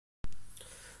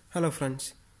Hello friends.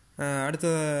 അടുത്ത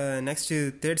next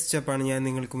third സ്റ്റെപ്പാണ് ഞാൻ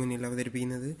നിങ്ങൾക്ക് മുന്നിൽ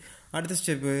അവതരിപ്പിക്കുന്നത്. അടുത്ത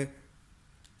സ്റ്റെപ്പ്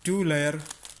 2 ലെയർ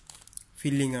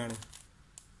ഫില്ലിംഗ് ആണ്.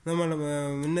 നമ്മൾ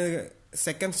മുന്നേ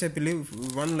സെക്കൻഡ് സ്റ്റെപ്പിൽ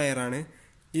 1 ലെയർ ആണ്.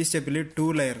 ഈ സ്റ്റെപ്പിൽ 2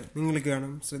 ലെയർ നിങ്ങൾക്ക്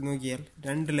കാണാം. നോക്കിയാൽ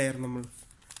 2 ലെയർ നമ്മൾ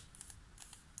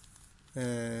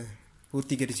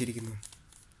പൂർത്തീകരിച്ചിരിക്കുന്നു.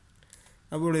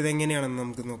 അപ്പോൾ ഇതെങ്ങനെയാണെന്ന്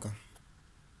നമുക്ക് നോക്കാം.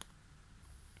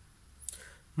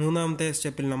 മൂന്നാമത്തെ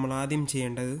സ്റ്റെപ്പിൽ നമ്മൾ ആദ്യം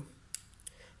ചെയ്യേണ്ടത്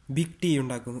ബിഗ് ടീ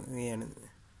ഉണ്ടാക്കുകയാണ്.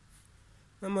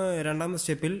 നമ്മൾ രണ്ടാമത്തെ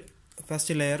സ്റ്റെപ്പിൽ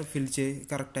ഫസ്റ്റ് ലെയർ ഫിൽ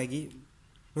കറക്റ്റാക്കി.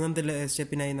 മൂന്നാമത്തെ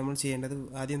സ്റ്റെപ്പിനായി നമ്മൾ ചെയ്യേണ്ടത്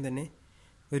ആദ്യം തന്നെ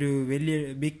ഒരു വലിയ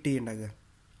ബിഗ് ടീ ഉണ്ടാക്കുക.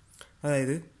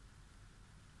 അതായത്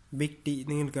ബിഗ് ടീ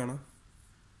നിങ്ങൾ കാണാം,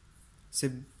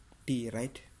 സിബ് ടീ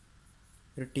റൈറ്റ്,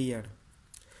 ഒരു ടീ ആണ്.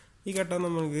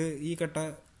 ഈ കട്ട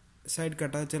സൈഡ്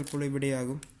കട്ട ചിലപ്പോൾ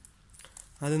ഇവിടെയാകും.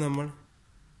 അത് നമ്മൾ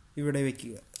ഇവിടെ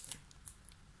വയ്ക്കുക,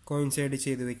 കോയിൻസൈഡ്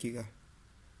ചെയ്ത് വയ്ക്കുക.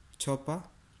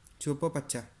 ചുവപ്പ്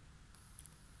പച്ച,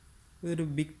 ഇതൊരു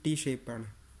ബിഗ് ടീ ഷേപ്പാണ്.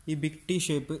 ഈ ബിഗ് ടീ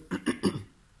ഷേപ്പ്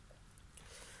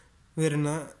വരുന്ന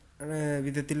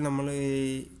വിധത്തിൽ നമ്മൾ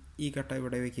ഈ കട്ട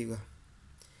ഇവിടെ വയ്ക്കുക.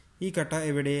 ഈ കട്ട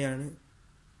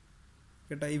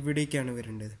ഇവിടേക്കാണ്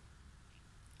വരേണ്ടത്.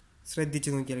 ശ്രദ്ധിച്ച്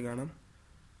നോക്കിയാൽ കാണാം,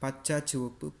 പച്ച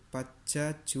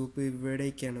ചുവപ്പ്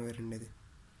ഇവിടേക്കാണ് വരേണ്ടത്.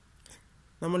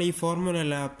 നമ്മൾ ഈ ഫോർമുല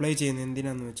എല്ലാം അപ്ലൈ ചെയ്യുന്നത്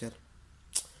എന്തിനാണെന്ന് വെച്ചാൽ,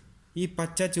 ഈ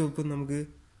പച്ച ചുവപ്പ് നമുക്ക്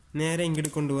നേരെ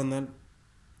ഇങ്ങോട്ട് കൊണ്ടുവന്നാൽ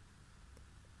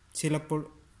ചിലപ്പോൾ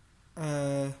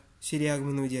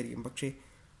ശരിയാകുമെന്ന് വിചാരിക്കും. പക്ഷേ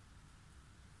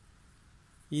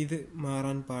ഇത്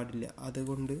മാറാൻ പാടില്ല.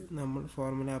 അതുകൊണ്ട് നമ്മൾ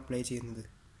ഫോർമുല അപ്ലൈ ചെയ്യുന്നത്.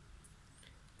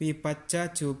 ഈ പച്ച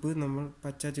ചുവപ്പ്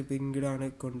ഇങ്ങോട്ടാണ്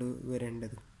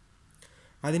കൊണ്ടുവരേണ്ടത്.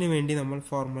 അതിനുവേണ്ടി നമ്മൾ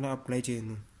ഫോർമുല അപ്ലൈ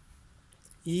ചെയ്യുന്നു.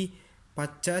 ഈ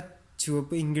പച്ച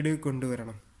ചുവപ്പ് ഇങ്ങോട്ട്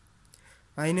കൊണ്ടുവരണം.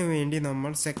 അതിനു വേണ്ടി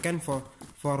നമ്മൾ സെക്കൻഡ്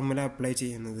ഫോർമുല അപ്ലൈ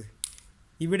ചെയ്യുന്നത്.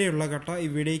 ഇവിടെയുള്ള കട്ട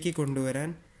ഇവിടേക്ക് കൊണ്ടുവരാൻ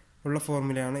ഉള്ള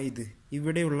ഫോർമുലയാണ് ഇത്.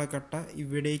 ഇവിടെയുള്ള കട്ട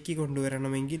ഇവിടേക്ക്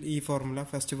കൊണ്ടുവരണമെങ്കിൽ ഈ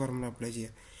ഫസ്റ്റ് ഫോർമുല അപ്ലൈ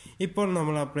ചെയ്യുക. ഇപ്പോൾ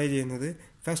നമ്മൾ അപ്ലൈ ചെയ്യുന്നത്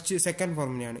സെക്കൻഡ്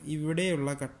ഫോർമുലയാണ്.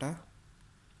 ഇവിടെയുള്ള കട്ട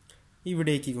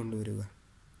ഇവിടേക്ക് കൊണ്ടുവരിക.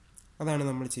 അതാണ്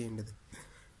നമ്മൾ ചെയ്യേണ്ടത്.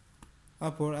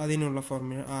 അപ്പോൾ അതിനുള്ള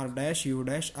formula R' U'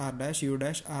 R' U'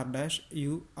 R'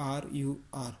 U R U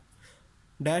R.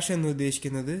 Dash എന്ന്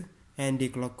ഉദ്ദേശിക്കുന്നത് ആൻറ്റി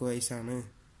ക്ലോക്ക് വൈസ് ആണ്.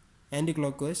 Anti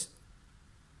clock vice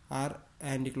R,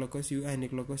 anti clock vice U, anti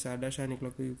clock vice R' anti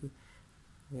clock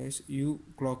vice U,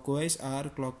 clock vice R,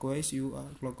 clock vice U R,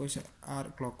 clock vice R,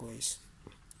 clock vice.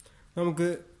 നമുക്ക്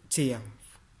ചെയ്യാം.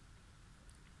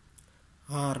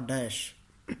 R'.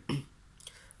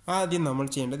 ആദ്യം നമ്മൾ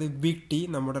ചെയ്യേണ്ടത് big tea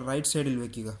നമ്മുടെ right സൈഡിൽ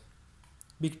വയ്ക്കുക.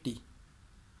 Big tea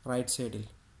right സൈഡിൽ.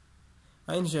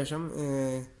 അതിനുശേഷം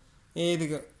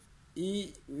ഈ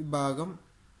ഭാഗം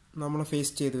നമ്മൾ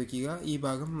ഫേസ് ചെയ്ത് വയ്ക്കുക. ഈ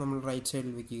ഭാഗം നമ്മൾ റൈറ്റ്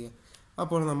സൈഡിൽ വയ്ക്കുക.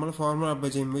 അപ്പോൾ നമ്മൾ ഫോർമുല അപ്ലൈ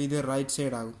ചെയ്യുമ്പോൾ ഇത് റൈറ്റ്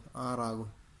സൈഡ് ആകും, R ആകും.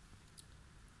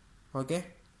 ഓക്കെ,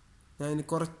 ഞാൻ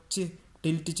കുറച്ച്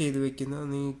ടിൽറ്റ് ചെയ്ത് വയ്ക്കുന്നത്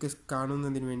നിങ്ങൾക്ക്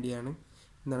കാണുന്നതിന് വേണ്ടിയാണ്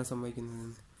എന്താണ്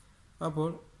സംഭവിക്കുന്നതെന്ന്. അപ്പോൾ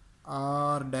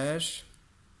R',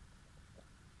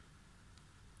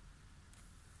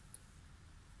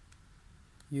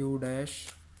 U',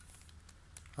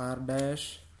 R',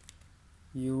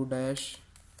 U',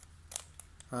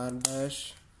 R',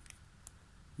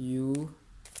 U,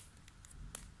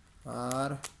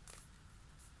 R,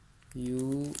 U,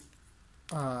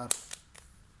 R.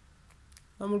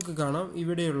 നമുക്ക് കാണാം,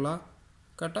 ഇവിടെയുള്ള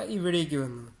കട്ട ഇവിടേക്ക്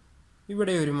വന്നു.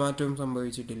 ഇവിടെ ഒരു മാറ്റവും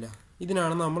സംഭവിച്ചിട്ടില്ല.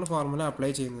 ഇതിനാണ് നമ്മൾ ഫോർമുല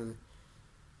അപ്ലൈ ചെയ്യുന്നത്.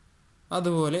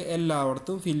 അതുപോലെ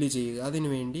എല്ലായിടത്തും ഫില്ല് ചെയ്യുക.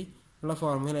 അതിനുവേണ്ടി ഉള്ള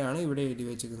ഫോർമുലയാണ് ഇവിടെ എഴുതി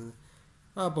വെച്ചിരിക്കുന്നത്.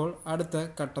 അപ്പോൾ അടുത്ത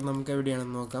കട്ട നമുക്ക്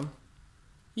എവിടെയാണെന്ന് നോക്കാം.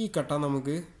 ഈ കട്ട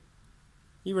നമുക്ക്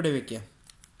ഇവിടെ വയ്ക്കാം.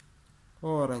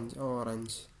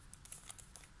 ഓറഞ്ച്.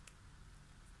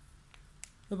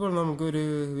 ഇപ്പോൾ നമുക്കൊരു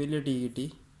വലിയ ടീ കിട്ടി.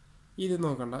 ഇത്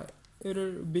നോക്കണ്ട, ഒരു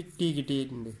ബിഗ് ടീ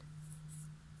കിട്ടിയിട്ടുണ്ട്.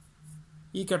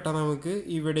 ഈ കട്ട നമുക്ക്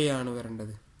ഇവിടെയാണ്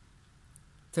വരേണ്ടത്.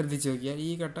 ശ്രദ്ധിച്ച് നോക്കിയാൽ ഈ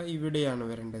കട്ട ഇവിടെയാണ്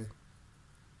വരേണ്ടത്.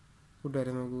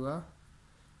 കൂട്ടുകാരെ നോക്കുക,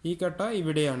 ഈ കട്ട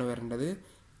ഇവിടെയാണ് വരേണ്ടത്.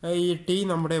 ഈ ടീ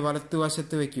നമ്മുടെ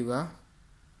വലത്തുവശത്ത് വയ്ക്കുക.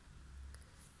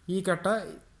 ഈ കട്ട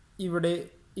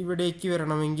ഇവിടേക്ക്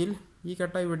വരണമെങ്കിൽ ഈ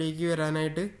കട്ട ഇവിടേക്ക്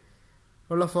വരാനായിട്ട്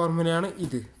ഉള്ള ഫോർമുലയാണ്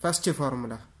ഇത്, ഫസ്റ്റ്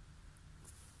ഫോർമുല.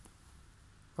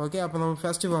 ഓക്കെ, അപ്പോൾ നമ്മൾ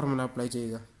ഫസ്റ്റ് ഫോർമുല അപ്ലൈ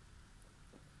ചെയ്യുക.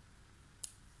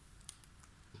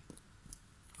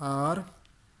 R,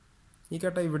 ഈ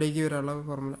കട്ട ഇവിടേക്ക് വരാനുള്ള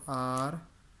ഫോർമുല R.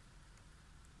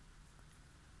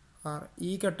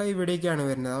 ഈ കട്ട ഇവിടേക്കാണ്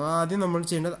വരുന്നത്. അപ്പോൾ ആദ്യം നമ്മൾ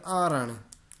ചെയ്യേണ്ടത് R ആണ്.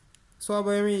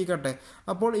 സ്വാഭാവികമായി ഈ കട്ട.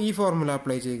 അപ്പോൾ ഈ ഫോർമുല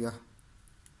അപ്ലൈ ചെയ്യുക.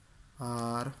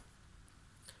 R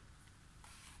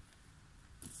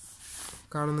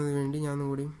കാണുന്നതിന് വേണ്ടി ഞാൻ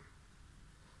കൂടി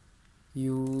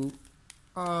U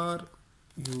R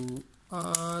you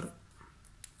are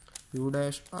you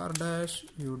dash R dash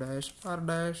you dash R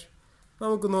dash.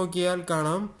 നമുക്ക് നോക്കിയാൽ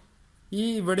കാണാം ഈ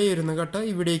ഇവിടെ ഇരുന്ന കട്ട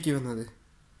ഇവിടേക്ക് വന്നത്.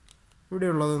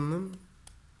 ഇവിടെയുള്ളതൊന്നും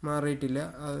മാറിയിട്ടില്ല,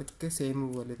 അതൊക്കെ സെയിം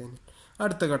പോലെ തന്നെ.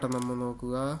 അടുത്ത ഘട്ടം നമ്മൾ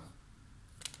നോക്കുക.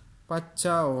 പച്ച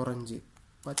ഓറഞ്ച്,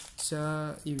 പച്ച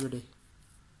ഇവിടെ,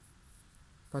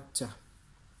 പച്ച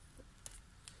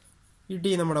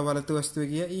ഇടി നമ്മുടെ വലത്ത് വശത്ത്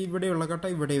വയ്ക്കുക. ഇവിടെയുള്ള കട്ട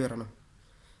ഇവിടെ വരണം.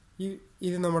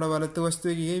 ഇത് നമ്മുടെ വലത്ത് വശത്ത്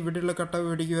വയ്ക്കുക. ഇവിടെയുള്ള കട്ട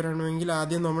ഇവിടേക്ക് വരണമെങ്കിൽ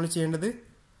ആദ്യം നമ്മൾ ചെയ്യേണ്ടത്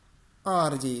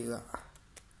ആറ് ചെയ്യുക.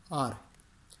 ആറ്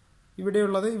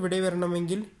ഇവിടെയുള്ളത് ഇവിടെ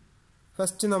വരണമെങ്കിൽ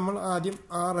ഫസ്റ്റ് നമ്മൾ ആദ്യം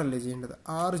ആറല്ലേ ചെയ്യേണ്ടത്,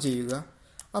 ആറ് ചെയ്യുക.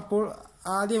 അപ്പോൾ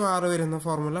ആദ്യം ആറ് വരുന്ന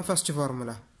ഫോർമുല ഫസ്റ്റ്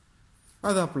ഫോർമുല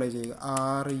അത് അപ്ലൈ ചെയ്യുക.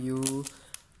 Are you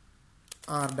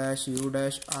are dash you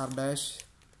dash R dash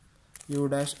you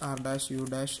dash R dash you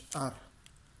dash R.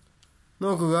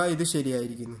 നോക്കുക, ഇത്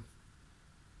ശരിയായിരിക്കുന്നു.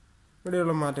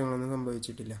 ഇവിടെയുള്ള മാറ്റങ്ങളൊന്നും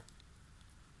സംഭവിച്ചിട്ടില്ല.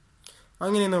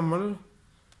 അങ്ങനെ നമ്മൾ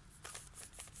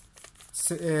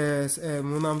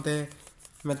മൂന്നാമത്തെ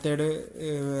മെത്തേഡ്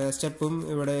സ്റ്റെപ്പും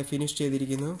ഇവിടെ ഫിനിഷ്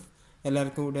ചെയ്തിരിക്കുന്നു.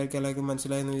 എല്ലാവർക്കും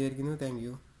മനസ്സിലായെന്ന് വിചാരിക്കുന്നു. Thank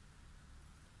you.